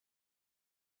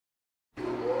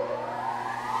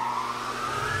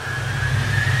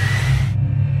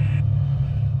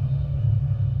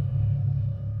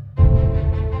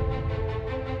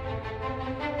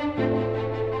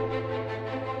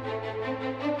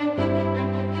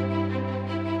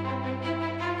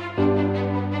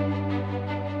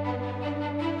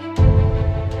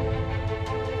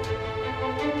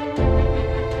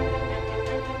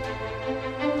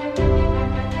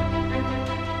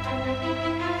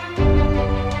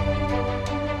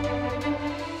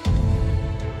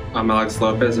I'm Alex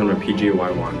Lopez, I'm a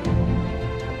PGY1.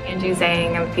 Anju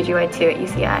Zhang, I'm a PGY2 at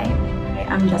UCI. Hi,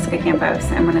 I'm Jessica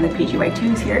Campos. I'm one of the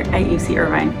PGY2s here at UC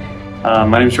Irvine.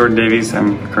 My name is Jordan Davies.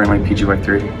 I'm currently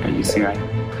PGY3 at UCI.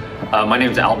 My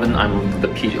name is Alvin. I'm one of the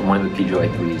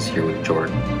PGY3s here with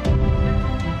Jordan.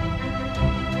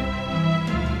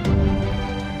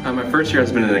 My first year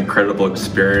has been an incredible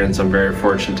experience. I'm very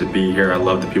fortunate to be here. I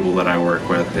love the people that I work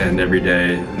with, and every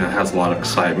day has a lot of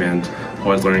excitement.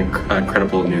 Always learning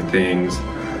incredible new things.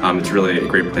 It's really a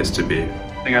great place to be.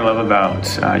 The thing I love about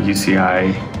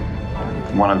UCI,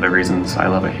 one of the reasons I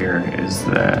love it here, is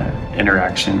the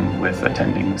interaction with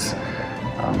attendings.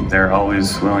 They're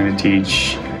always willing to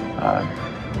teach.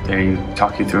 They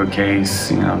talk you through a case.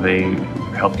 They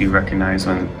help you recognize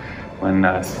when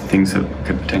things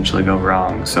could potentially go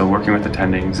wrong. So working with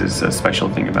attendings is a special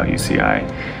thing about UCI.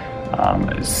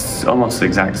 It's almost the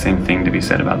exact same thing to be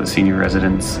said about the senior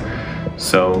residents.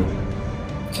 So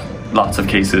lots of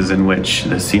cases in which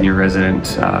the senior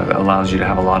resident allows you to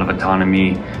have a lot of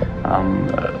autonomy,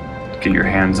 get your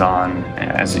hands on.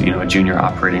 As a junior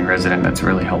operating resident, that's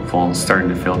really helpful, starting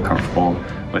to feel comfortable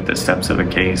with the steps of a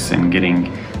case and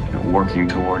working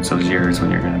towards those years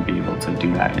when you're going to be able to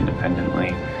do that independently.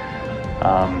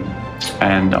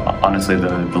 And honestly,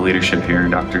 the leadership here,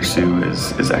 Dr. Sue,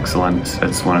 is excellent.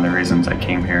 That's one of the reasons I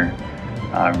came here.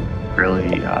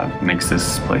 Really makes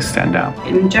this place stand out.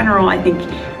 In general, I think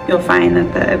you'll find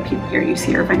that the people here at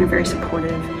UC Irvine are very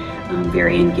supportive,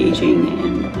 very engaging,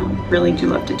 and really do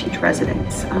love to teach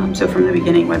residents. So from the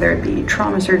beginning, whether it be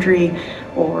trauma surgery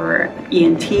or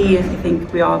ENT, I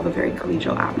think we all have a very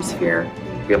collegial atmosphere.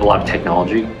 We have a lot of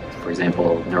technology. For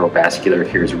example, neurovascular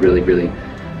here is really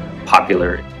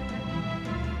popular.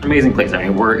 Amazing place. I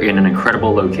mean, we're in an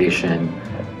incredible location.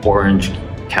 Orange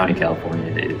County,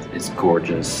 California is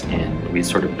gorgeous, and we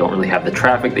sort of don't really have the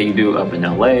traffic that you do up in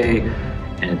LA,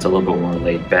 and it's a little bit more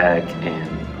laid back,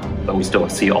 but we still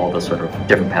see all the sort of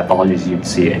different pathologies you'd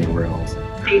see anywhere else.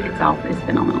 The state itself is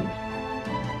phenomenal.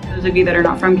 Those of you that are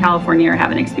not from California or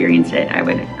haven't experienced it, I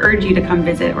would urge you to come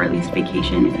visit, or at least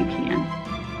vacation if you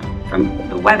can. From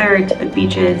the weather to the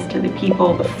beaches to the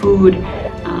people, the food,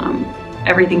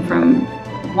 everything from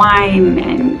wine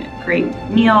and great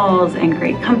meals and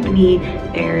great company.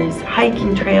 There's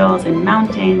hiking trails and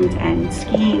mountains and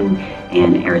skiing,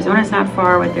 and Arizona's not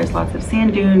far, but there's lots of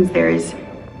sand dunes. There's,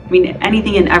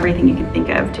 anything and everything you can think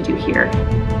of to do here.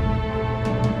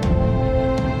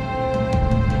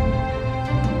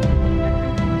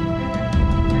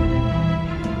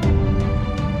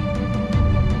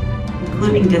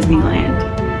 Including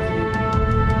Disneyland.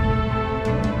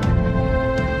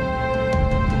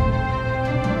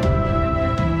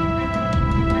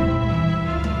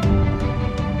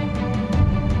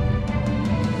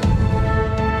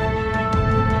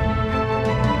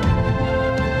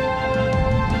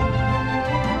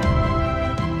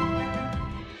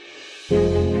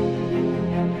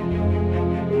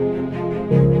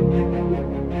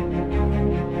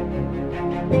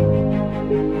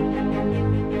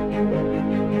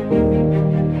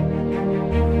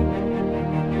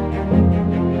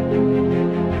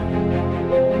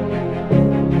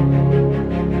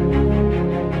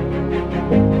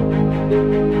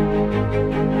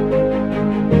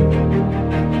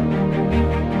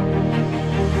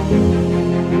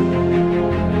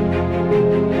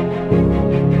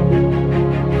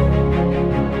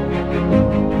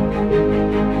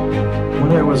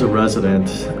 When I was a resident,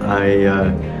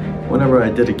 whenever I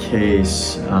did a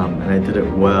case and I did it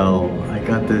well, I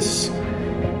got this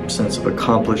sense of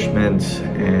accomplishment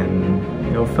and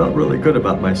felt really good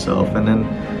about myself. And then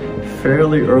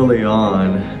fairly early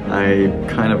on, I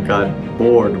kind of got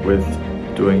bored with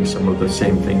doing some of the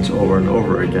same things over and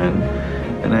over again.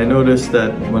 And I noticed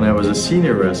that when I was a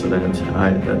senior resident,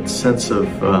 that sense of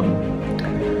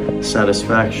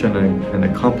satisfaction and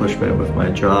accomplishment with my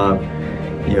job,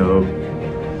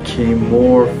 came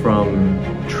more from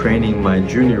training my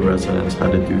junior residents how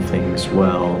to do things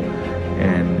well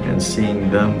and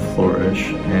seeing them flourish.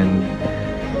 And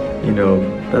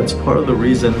that's part of the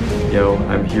reason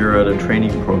I'm here at a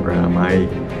training program. I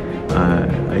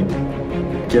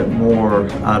get more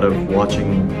out of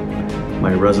watching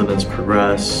my residents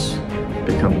progress,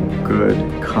 become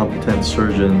good, competent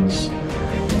surgeons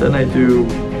than I do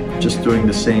just doing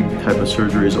the same type of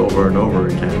surgeries over and over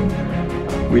again.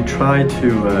 We try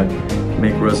to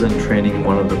make resident training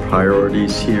one of the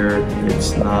priorities here.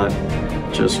 It's not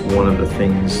just one of the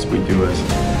things we do as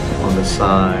on the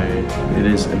side. It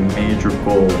is a major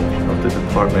goal of the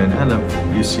department and of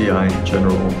UCI in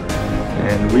general.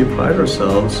 And we pride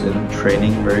ourselves in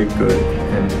training very good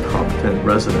and competent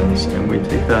residents, and we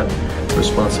take that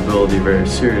responsibility very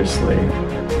seriously.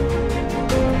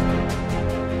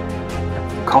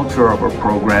 Culture of our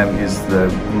program is the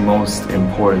most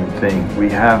important thing. We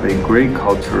have a great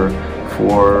culture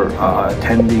for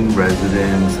attending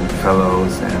residents and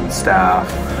fellows and staff.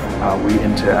 We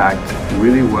interact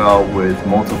really well with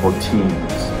multiple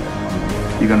teams.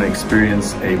 You're going to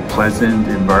experience a pleasant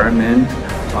environment.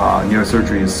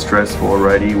 Neurosurgery is stressful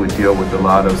already. We deal with a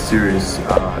lot of serious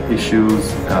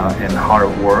issues and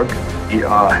hard work. We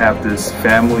have this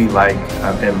family-like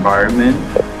environment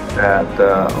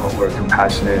that we're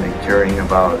compassionate and caring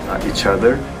about each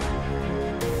other.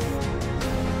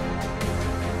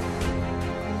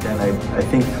 And I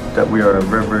think that we are a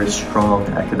very, very strong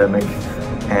academic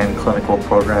and clinical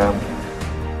program.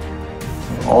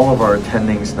 All of our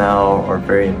attendings now are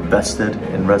very invested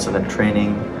in resident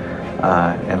training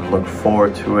and look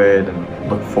forward to it and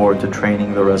look forward to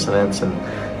training the residents and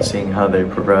seeing how they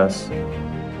progress.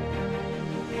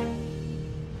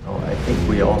 I think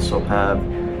we also have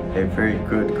a very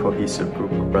good cohesive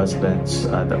group of residents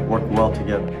that work well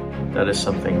together. That is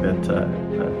something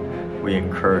that we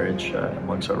encourage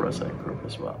amongst our resident group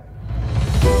as well.